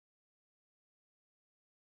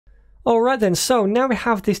Alright then, so now we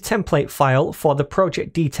have this template file for the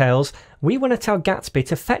project details. We want to tell Gatsby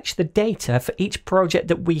to fetch the data for each project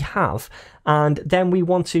that we have, and then we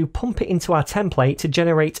want to pump it into our template to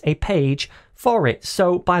generate a page for it.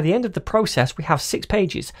 So by the end of the process, we have 6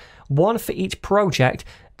 pages, one for each project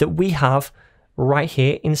that we have right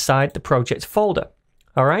here inside the project folder.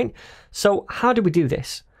 Alright, so how do we do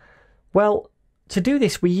this? Well, to do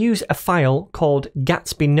this, we use a file called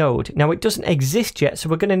Gatsby node. Now, it doesn't exist yet, so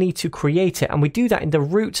we're going to need to create it, and we do that in the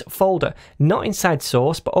root folder, not inside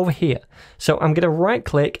source, but over here. So I'm going to right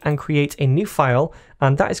click and create a new file,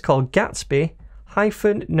 and that is called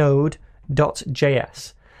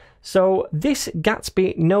gatsby-node.js. So this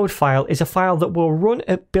Gatsby node file is a file that will run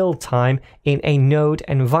at build time in a node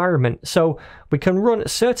environment. So we can run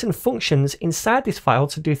certain functions inside this file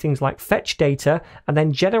to do things like fetch data and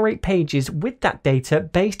then generate pages with that data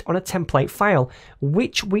based on a template file,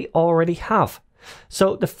 which we already have.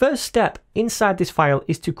 So the first step inside this file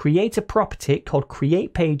is to create a property called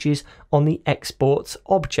create pages on the exports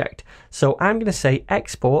object. So I'm going to say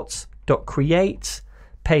exports.create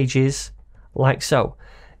pages like so.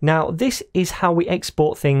 Now, this is how we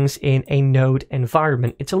export things in a node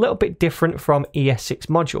environment. It's a little bit different from ES6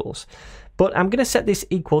 modules, but I'm going to set this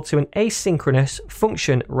equal to an asynchronous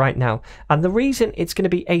function right now. And the reason it's going to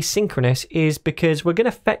be asynchronous is because we're going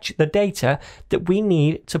to fetch the data that we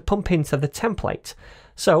need to pump into the template.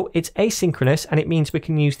 So it's asynchronous, and it means we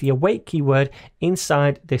can use the await keyword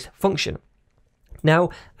inside this function.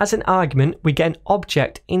 Now, as an argument, we get an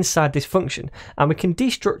object inside this function, and we can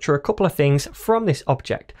destructure a couple of things from this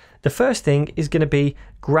object. The first thing is going to be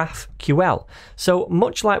GraphQL. So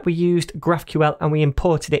much like we used GraphQL and we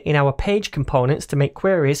imported it in our page components to make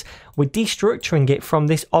queries, we're destructuring it from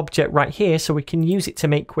this object right here so we can use it to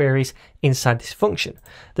make queries inside this function.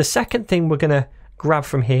 The second thing we're going to grab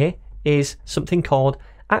from here is something called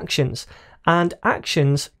actions. And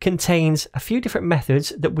actions contains a few different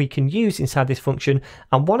methods that we can use inside this function,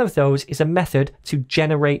 and one of those is a method to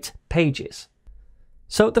generate pages.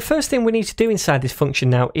 So the first thing we need to do inside this function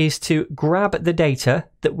now is to grab the data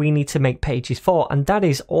that we need to make pages for, and that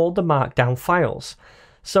is all the markdown files.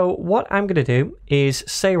 So what I'm going to do is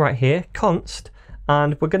say right here const,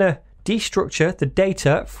 and we're going to destructure the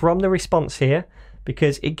data from the response here,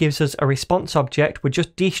 because it gives us a response object. We're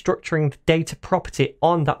just destructuring the data property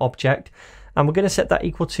on that object, and we're going to set that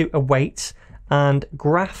equal to await and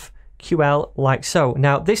GraphQL like so.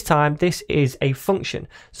 Now this time this is a function,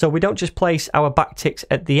 so we don't just place our backticks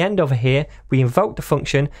at the end over here. We invoke the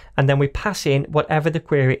function and then we pass in whatever the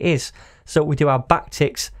query is. So we do our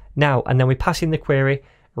backticks now, and then we pass in the query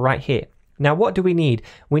right here. Now what do we need?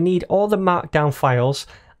 We need all the markdown files,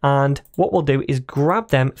 and what we'll do is grab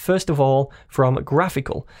them first of all from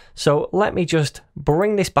graphical. So let me just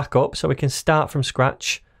bring this back up so we can start from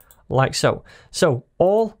scratch like so. So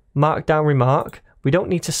all markdown remark, we don't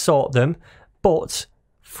need to sort them, but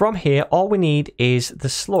from here all we need is the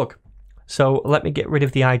slug. So let me get rid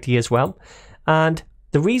of the ID as well. And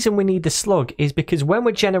the reason we need the slug is because when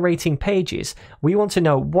we're generating pages, we want to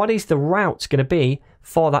know what is the route going to be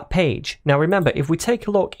for that page. Now remember, if we take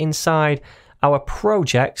a look inside our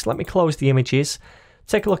projects, let me close the images,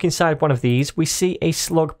 take a look inside one of these, we see a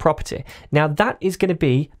slug property. Now that is going to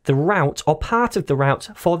be the route or part of the route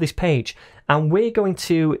for this page, and we're going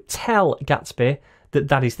to tell Gatsby that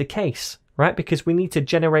that is the case, right? Because we need to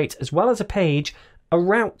generate, as well as a page, a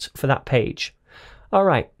route for that page. All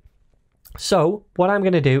right, so what I'm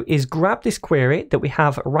going to do is grab this query that we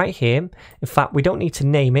have right here. In fact, we don't need to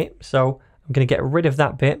name it, so I'm going to get rid of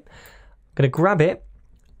that bit. I'm going to grab it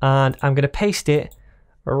and I'm going to paste it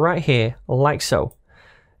right here like so.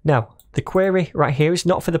 Now the query right here is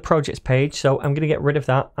not for the projects page, so I'm going to get rid of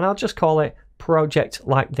that and I'll just call it project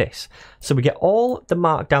like this. So we get all the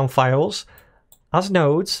markdown files as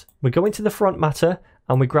nodes, we go into the front matter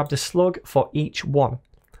and we grab the slug for each one.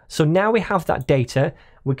 So now we have that data,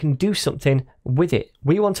 we can do something with it.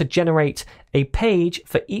 We want to generate a page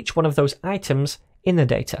for each one of those items in the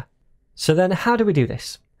data. So then how do we do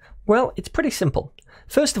this? Well, it's pretty simple.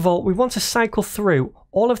 First of all, we want to cycle through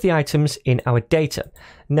all of the items in our data.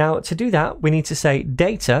 Now to do that, we need to say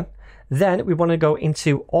data, then we want to go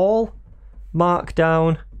into all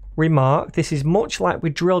markdown remark. This is much like we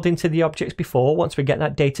drilled into the objects before once we get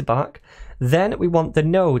that data back. Then we want the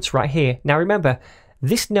nodes right here. Now remember,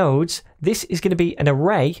 this nodes, this is going to be an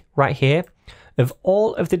array right here of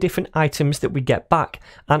all of the different items that we get back,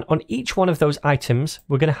 and on each one of those items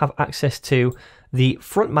we're going to have access to the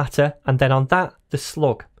front matter, and then on that the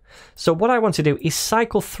slug. So what I want to do is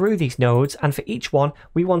cycle through these nodes, and for each one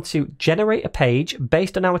we want to generate a page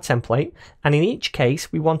based on our template, and in each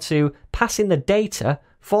case we want to pass in the data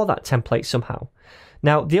for that template somehow.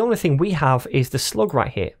 Now, the only thing we have is the slug right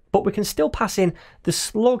here, but we can still pass in the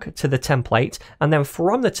slug to the template, and then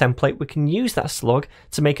from the template, we can use that slug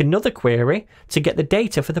to make another query to get the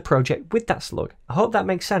data for the project with that slug. I hope that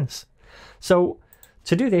makes sense. So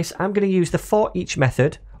to do this, I'm going to use the for each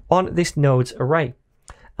method on this nodes array.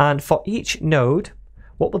 And for each node,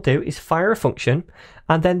 what we'll do is fire a function,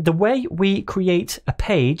 and then the way we create a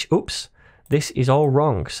page, oops, this is all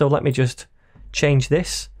wrong. So let me just change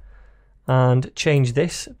this and change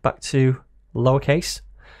this back to lowercase.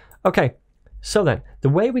 Okay, so then the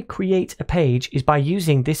way we create a page is by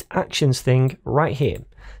using this actions thing right here.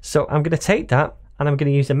 So I'm going to take that and I'm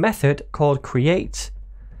going to use a method called create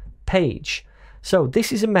page. So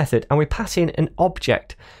this is a method, and we pass in an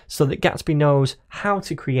object so that Gatsby knows how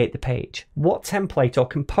to create the page. What template or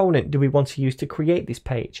component do we want to use to create this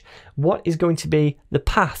page? What is going to be the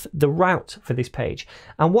path, the route for this page?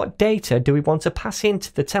 And what data do we want to pass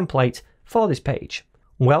into the template for this page?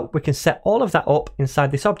 Well, we can set all of that up inside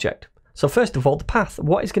this object. So first of all, the path.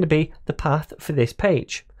 What is going to be the path for this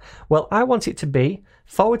page? Well, I want it to be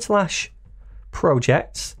 /projects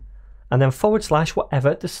and then /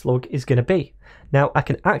 whatever the slug is going to be. Now I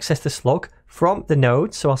can access the slug from the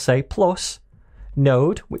node, so I'll say plus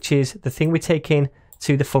node, which is the thing we take in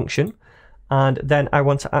to the function, and then I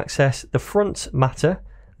want to access the front matter,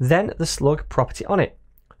 then the slug property on it.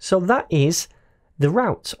 So that is the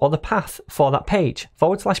route or the path for that page,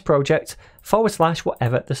 /project /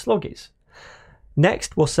 whatever the slug is.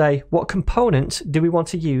 Next, we'll say what component do we want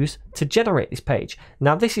to use to generate this page.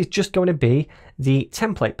 Now this is just going to be the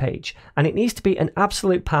template page, and it needs to be an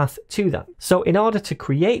absolute path to that. So in order to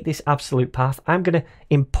create this absolute path, I'm going to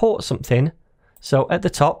import something. So at the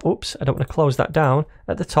top, oops, I don't want to close that down.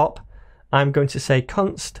 At the top, I'm going to say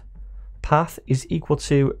const path is equal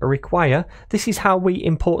to require. This is how we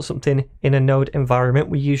import something in a node environment.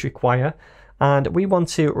 We use require. And we want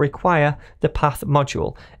to require the path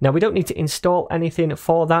module. Now we don't need to install anything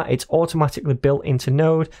for that. It's automatically built into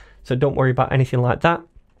Node, so don't worry about anything like that.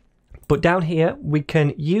 But down here, we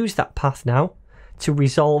can use that path now to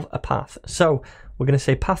resolve a path. So we're going to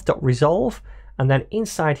say path.resolve, and then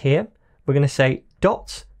inside here, we're going to say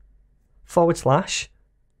dot / to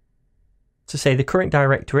say the current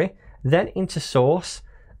directory, then into source,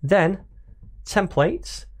 then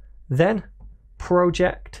templates, then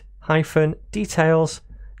project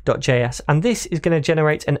 -details.js, and this is going to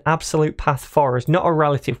generate an absolute path for us, not a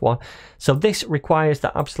relative one. So this requires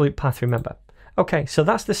that absolute path, remember. Okay, so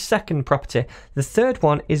that's the second property. The third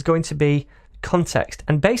one is going to be context,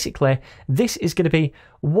 and basically this is going to be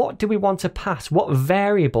what do we want to pass, what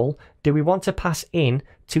variable do we want to pass in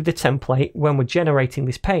to the template when we're generating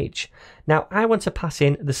this page. Now I want to pass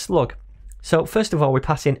in the slug. So first of all, we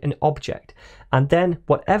pass in an object, and then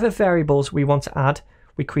whatever variables we want to add,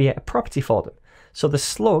 we create a property for them. So the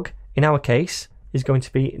slug in our case is going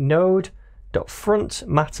to be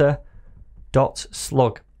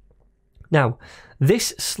node.frontMatter.slug. Now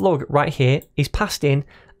this slug right here is passed in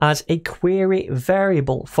as a query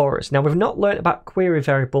variable for us. Now we've not learned about query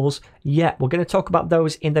variables yet. We're going to talk about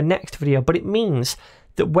those in the next video, but it means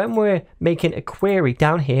that when we're making a query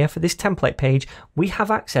down here for this template page, we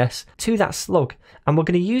have access to that slug, and we're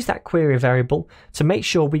going to use that query variable to make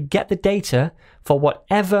sure we get the data for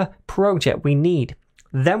whatever project we need.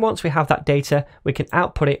 Then once we have that data, we can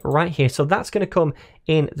output it right here. So that's going to come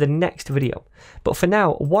in the next video. But for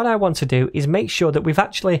now, what I want to do is make sure that we've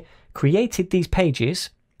actually created these pages,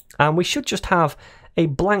 and we should just have a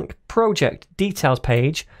blank project details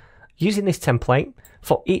page using this template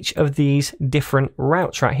for each of these different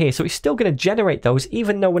routes right here. So it's still going to generate those,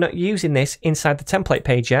 even though we're not using this inside the template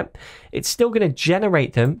page yet. It's still going to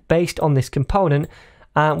generate them based on this component,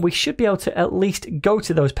 and we should be able to at least go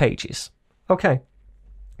to those pages. Okay,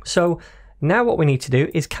 so now what we need to do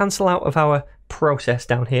is cancel out of our process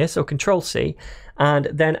down here, so Control-C, and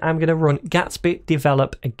then I'm going to run Gatsby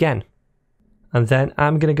develop again. And then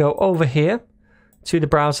I'm going to go over here to the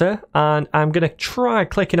browser, and I'm going to try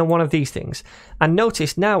clicking on one of these things, and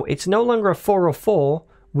notice now it's no longer a 404,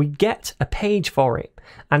 we get a page for it,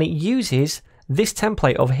 and it uses this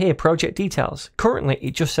template over here, project details. Currently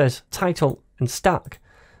it just says title and stack,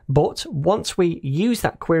 but once we use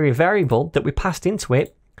that query variable that we passed into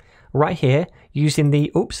it right here using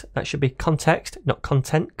the, oops, that should be context, not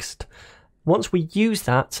context. Once we use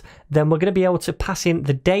that, then we're going to be able to pass in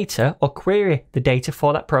the data or query the data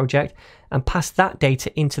for that project and pass that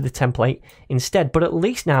data into the template instead. But at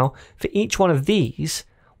least now for each one of these,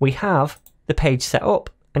 we have the page set up,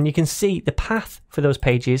 and you can see the path for those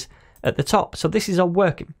pages at the top. So this is all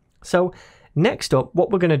working. So next up,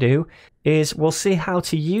 what we're going to do is we'll see how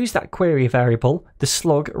to use that query variable, the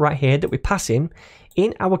slug right here that we pass in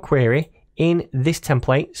our query in this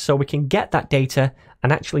template so we can get that data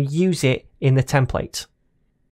and actually use it in the template.